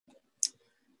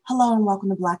Hello and welcome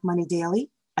to Black Money Daily,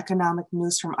 economic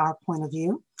news from our point of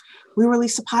view. We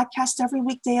release a podcast every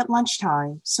weekday at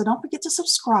lunchtime, so don't forget to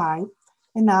subscribe.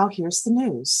 And now here's the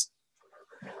news.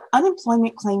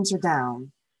 Unemployment claims are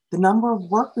down. The number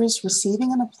of workers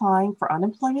receiving and applying for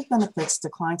unemployment benefits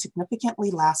declined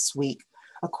significantly last week,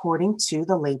 according to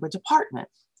the Labor Department.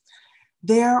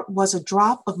 There was a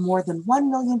drop of more than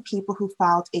 1 million people who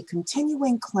filed a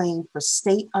continuing claim for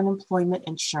state unemployment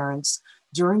insurance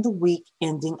during the week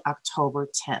ending October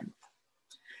 10th.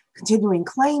 Continuing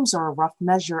claims are a rough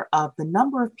measure of the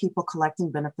number of people collecting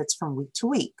benefits from week to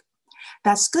week.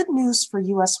 That's good news for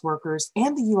U.S. workers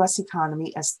and the U.S.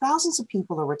 economy as thousands of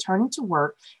people are returning to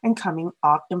work and coming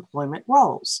off employment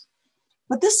rolls.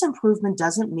 But this improvement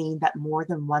doesn't mean that more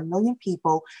than 1 million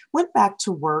people went back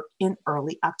to work in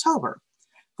early October.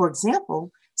 For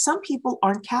example, some people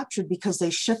aren't captured because they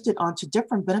shifted onto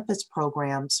different benefits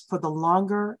programs for the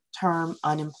longer-term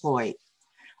unemployed.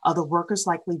 Other workers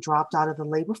likely dropped out of the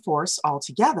labor force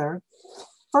altogether,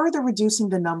 further reducing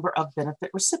the number of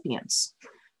benefit recipients.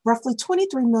 Roughly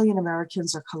 23 million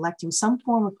Americans are collecting some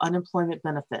form of unemployment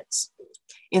benefits.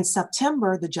 In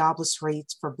September, the jobless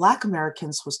rate for Black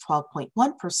Americans was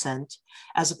 12.1%,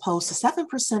 as opposed to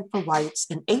 7% for whites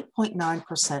and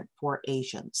 8.9% for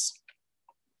Asians.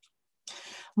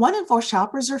 1 in 4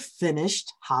 shoppers are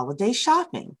finished holiday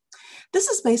shopping. This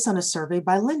is based on a survey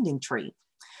by LendingTree.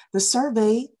 The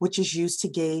survey, which is used to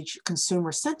gauge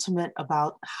consumer sentiment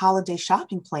about holiday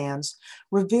shopping plans,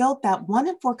 revealed that 1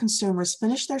 in 4 consumers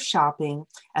finished their shopping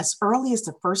as early as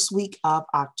the first week of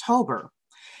October.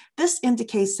 This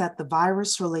indicates that the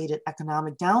virus-related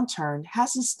economic downturn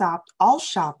hasn't stopped all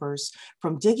shoppers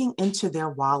from digging into their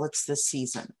wallets this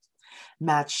season.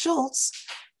 Matt Schultz,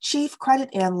 Chief Credit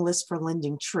Analyst for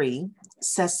LendingTree,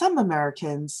 says some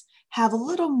Americans have a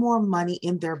little more money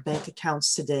in their bank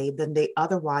accounts today than they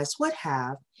otherwise would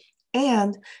have,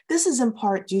 and this is in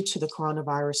part due to the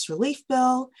coronavirus relief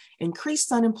bill,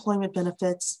 increased unemployment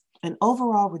benefits, and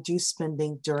overall reduced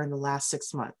spending during the last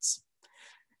 6 months.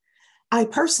 I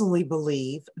personally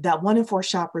believe that 1 in 4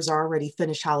 shoppers are already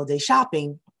finished holiday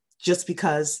shopping just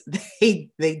because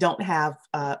they don't have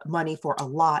money for a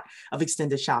lot of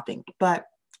extended shopping, but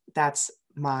that's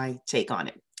my take on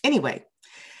it. Anyway,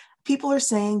 people are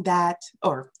saying that,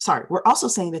 we're also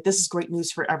saying that this is great news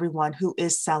for everyone who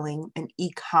is selling an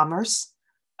e-commerce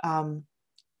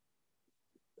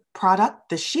product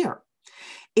this year.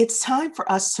 It's time for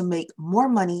us to make more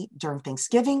money during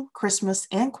Thanksgiving, Christmas,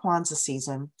 and Kwanzaa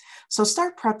season. So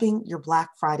start prepping your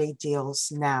Black Friday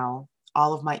deals now,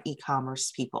 all of my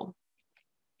e-commerce people.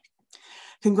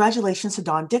 Congratulations to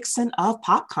Dawn Dixon of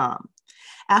Popcom.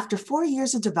 After 4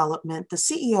 years of development, the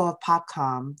CEO of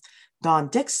Popcom, Dawn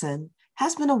Dixon,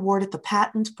 has been awarded the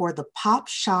patent for the Pop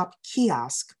Shop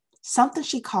kiosk, something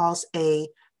she calls a,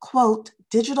 quote,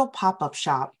 digital pop-up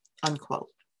shop, unquote.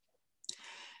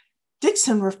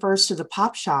 Dixon refers to the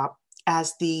Pop Shop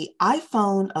as the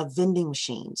iPhone of vending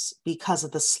machines because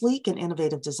of the sleek and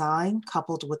innovative design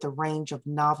coupled with a range of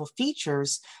novel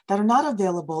features that are not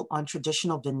available on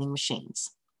traditional vending machines.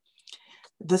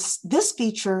 This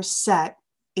feature set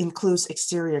includes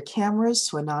exterior cameras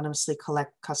to anonymously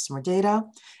collect customer data,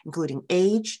 including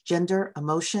age, gender,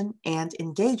 emotion, and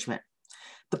engagement.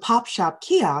 The Pop Shop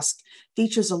kiosk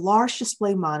features a large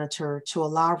display monitor to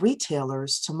allow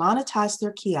retailers to monetize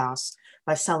their kiosks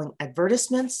by selling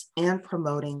advertisements and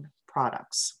promoting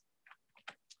products.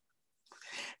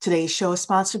 Today's show is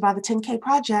sponsored by the 10K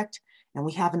Project, and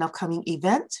we have an upcoming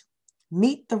event,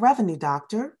 Meet the Revenue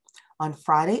Doctor, on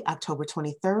Friday, October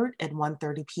 23rd at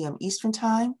 1:30 p.m. Eastern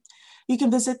Time. You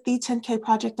can visit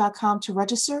the10kproject.com to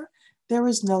register. There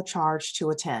is no charge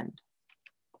to attend.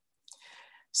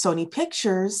 Sony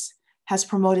Pictures has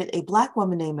promoted a Black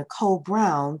woman named Nicole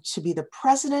Brown to be the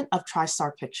president of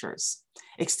TriStar Pictures,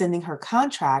 extending her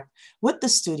contract with the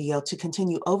studio to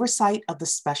continue oversight of the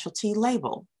specialty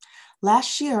label.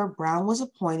 Last year, Brown was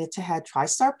appointed to head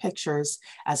TriStar Pictures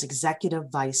as executive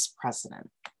vice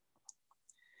president.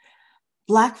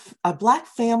 A Black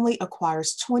family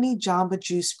acquires 20 Jamba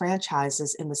Juice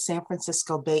franchises in the San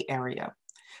Francisco Bay Area.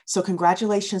 So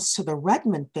congratulations to the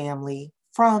Redmond family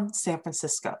from San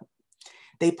Francisco.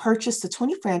 They purchased the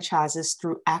 20 franchises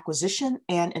through acquisition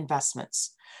and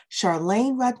investments.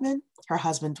 Charlene Redmond, her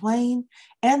husband Dwayne,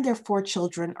 and their 4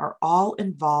 children are all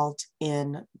involved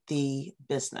in the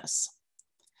business.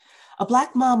 A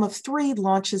Black mom of 3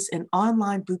 launches an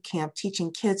online boot camp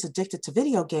teaching kids addicted to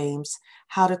video games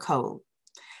how to code.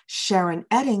 Sharon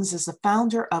Eddings is the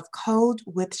founder of Code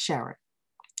with Sharon.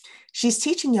 She's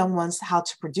teaching young ones how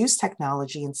to produce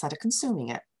technology instead of consuming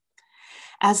it.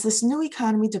 As this new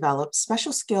economy develops,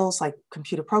 special skills like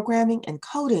computer programming and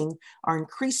coding are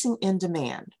increasing in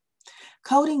demand.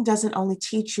 Coding doesn't only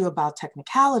teach you about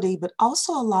technicality, but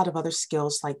also a lot of other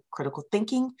skills like critical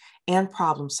thinking and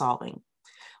problem solving.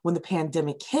 When the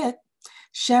pandemic hit,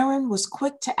 Sharon was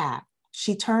quick to act.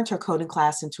 She turned her coding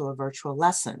class into a virtual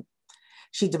lesson.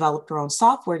 She developed her own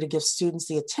software to give students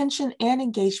the attention and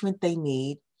engagement they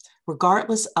need,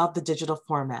 regardless of the digital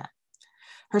format.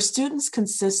 Her students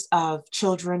consist of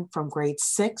children from grade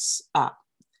 6 up.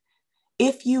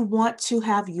 If you want to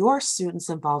have your students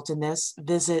involved in this,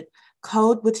 visit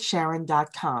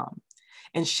codewithsharon.com.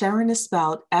 And Sharon is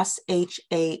spelled Sharen.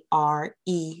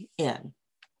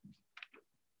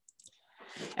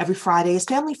 Every Friday is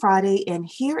Family Friday, and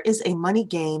here is a money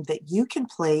game that you can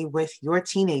play with your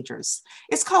teenagers.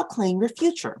 It's called Claim Your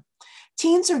Future.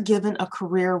 Teens are given a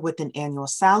career with an annual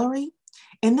salary,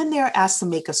 and then they're asked to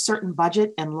make a certain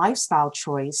budget and lifestyle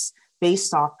choice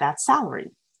based off that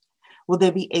salary. Will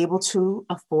they be able to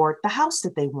afford the house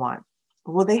that they want?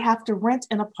 Will they have to rent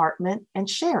an apartment and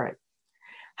share it?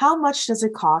 How much does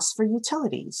it cost for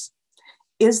utilities?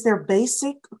 Is their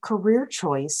basic career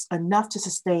choice enough to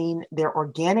sustain their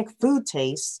organic food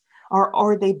tastes, or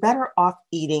are they better off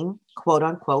eating quote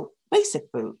unquote basic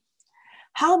food?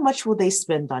 How much will they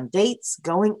spend on dates,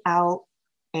 going out,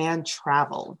 and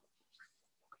travel?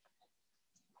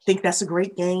 I think that's a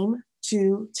great game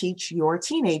to teach your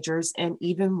teenagers and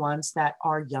even ones that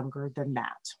are younger than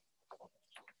that.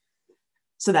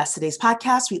 So that's today's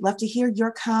podcast. We'd love to hear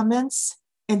your comments.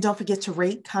 And don't forget to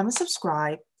rate, comment,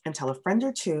 subscribe, and tell a friend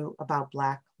or two about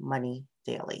Black Money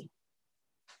Daily.